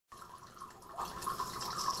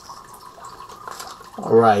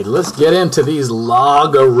Alright, let's get into these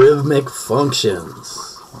logarithmic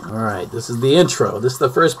functions. Alright, this is the intro. This is the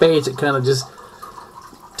first page. It kind of just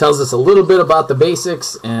tells us a little bit about the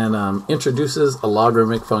basics and introduces a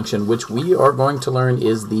logarithmic function, which we are going to learn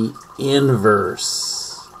is the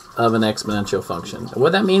inverse of an exponential function.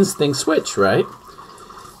 What that means, things switch, right?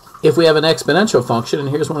 If we have an exponential function, and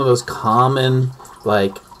here's one of those common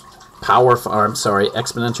like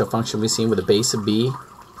exponential function we've seen with a base of b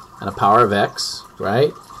and a power of x,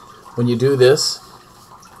 right? When you do this,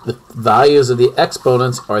 the values of the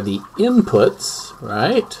exponents are the inputs,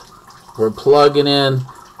 right? We're plugging in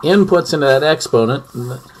inputs into that exponent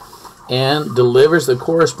and delivers the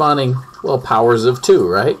corresponding, well, powers of 2,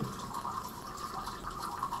 right?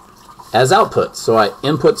 As outputs. So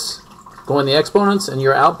inputs go in the exponents and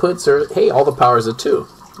your outputs are, hey, all the powers of 2,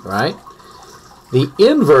 right? The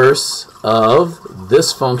inverse of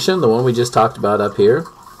this function, the one we just talked about up here,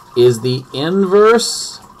 is the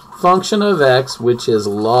inverse function of x, which is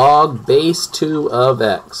log base 2 of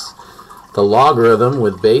x. The logarithm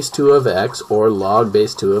with base 2 of x, or log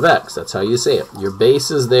base 2 of x. That's how you say it. Your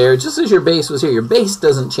base is there, just as your base was here. Your base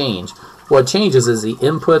doesn't change. What changes is the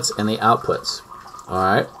inputs and the outputs.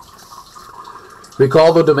 Alright?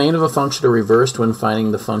 Recall the domain of a function are reversed when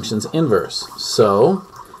finding the function's inverse. So,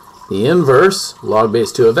 the inverse, log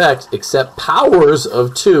base 2 of x, accept powers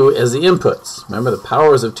of 2 as the inputs. Remember, the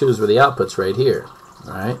powers of 2 were the outputs right here.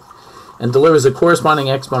 Right? And delivers the corresponding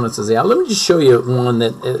exponents as the out. Let me just show you one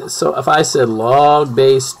that, so if I said log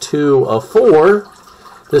base 2 of 4,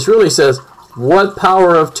 this really says, what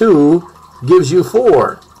power of 2 gives you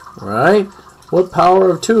 4? Right? What power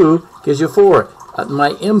of 2 gives you 4?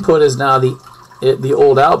 My input is now the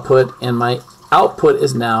old output, and my output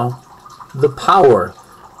is now the power.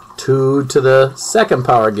 2 to the second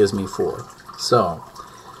power gives me 4. So,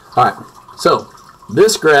 alright, so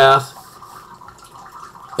this graph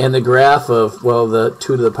and the graph of, well, the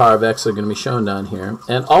 2 to the power of x are going to be shown down here.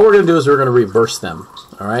 And all we're going to do is we're going to reverse them.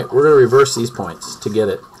 Alright, we're going to reverse these points to get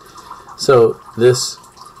it. So this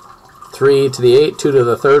 3 to the 8, 2 to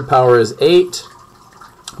the third power is 8.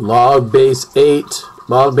 Log base 8,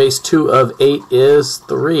 log base 2 of 8 is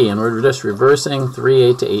 3. And we're just reversing 3,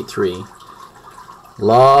 8 to 8, 3.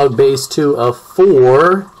 Log base 2 of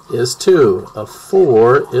 4 is 2. Of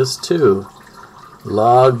 4 is 2.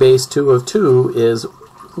 Log base 2 of 2 is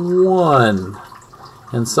 1.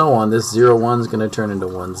 And so on. This 0, 1 is going to turn into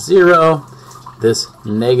 1, 0. This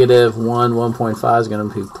negative 1, 1.5 is going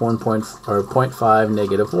to be 0.5,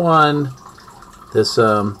 negative 1. This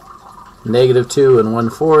negative 2 and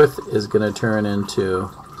 1/4 is going to turn into,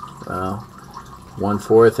 well,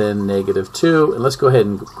 1/4 and negative 2. And let's go ahead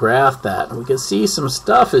and graph that. We can see some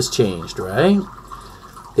stuff has changed, right?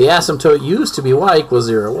 The asymptote used to be y equals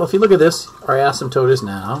 0. Well, if you look at this, our asymptote is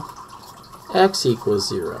now x equals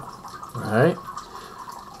 0, right?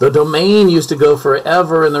 The domain used to go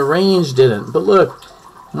forever and the range didn't. But look,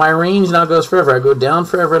 my range now goes forever. I go down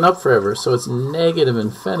forever and up forever. So it's negative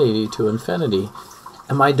infinity to infinity.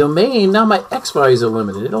 And my domain, now my x values are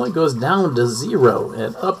limited. It only goes down to 0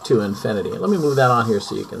 and up to infinity. Let me move that on here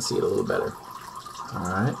so you can see it a little better.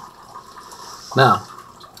 Alright. Now,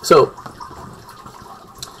 so,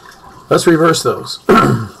 let's reverse those.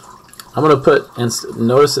 I'm going to put, and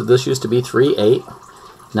notice that this used to be 3, 8.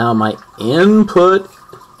 Now my input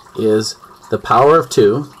is the power of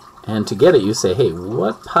 2. And to get it, you say, hey,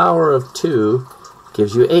 what power of 2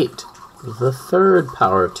 gives you 8? The third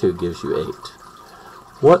power of 2 gives you 8.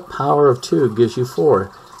 What power of 2 gives you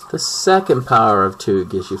 4? The second power of 2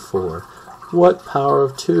 gives you 4. What power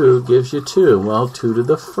of 2 gives you 2? Well, 2 to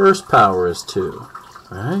the first power is 2.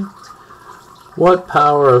 Right? What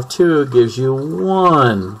power of 2 gives you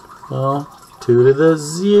 1? Well, 2 to the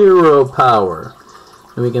 0 power.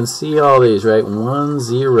 And we can see all these, right? 1,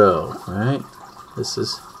 0. Right? This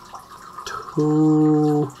is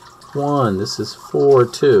 2, 1. This is 4,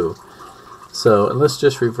 2. So, and let's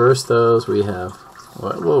just reverse those. We have,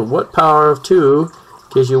 well, what power of 2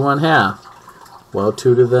 gives you 1/2? Well,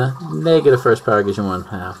 2 to the negative first power gives you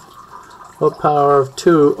 1/2. What power of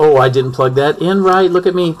 2? Oh, I didn't plug that in right. Look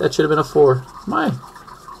at me. That should have been a 4.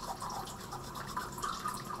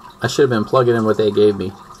 I should have been plugging in what they gave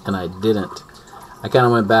me, and I didn't. I kind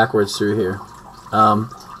of went backwards through here.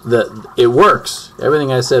 It works.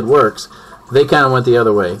 Everything I said works. They kind of went the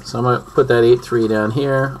other way. So I'm going to put that 8, 3 down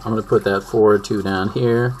here. I'm going to put that 4, 2 down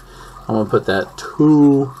here. I'm going to put that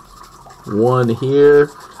 2, 1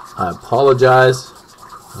 here. I apologize.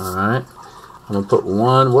 Alright. I'm going to put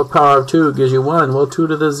 1. What power of 2 gives you 1? Well, 2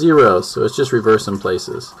 to the 0. So it's just reversing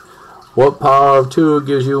places. What power of 2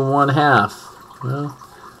 gives you 1/2? Well,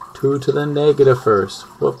 2 to the negative first.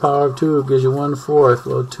 What power of 2 gives you 1/4?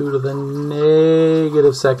 Well, 2 to the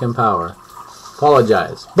negative second power.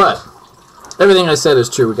 Apologize. But everything I said is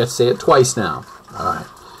true. We got to say it twice now. Alright.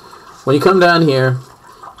 When you come down here,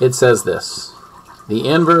 it says this. The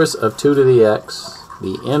inverse of 2 to the x,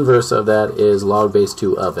 the inverse of that is log base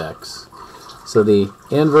 2 of x. So the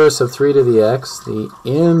inverse of 3 to the x, the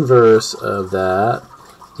inverse of that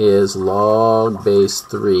is log base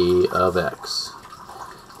 3 of x.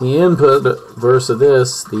 The inverse of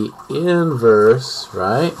this, the inverse,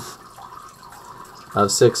 right, of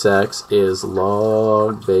 6x is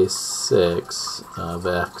log base 6 of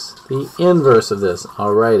x. The inverse of this,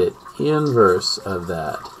 I'll write it, inverse of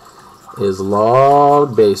that is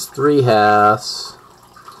log base 3/2,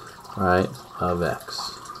 right, of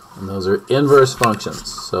x. And those are inverse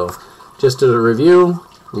functions. So just to review,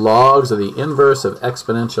 logs are the inverse of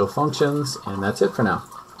exponential functions, and that's it for now.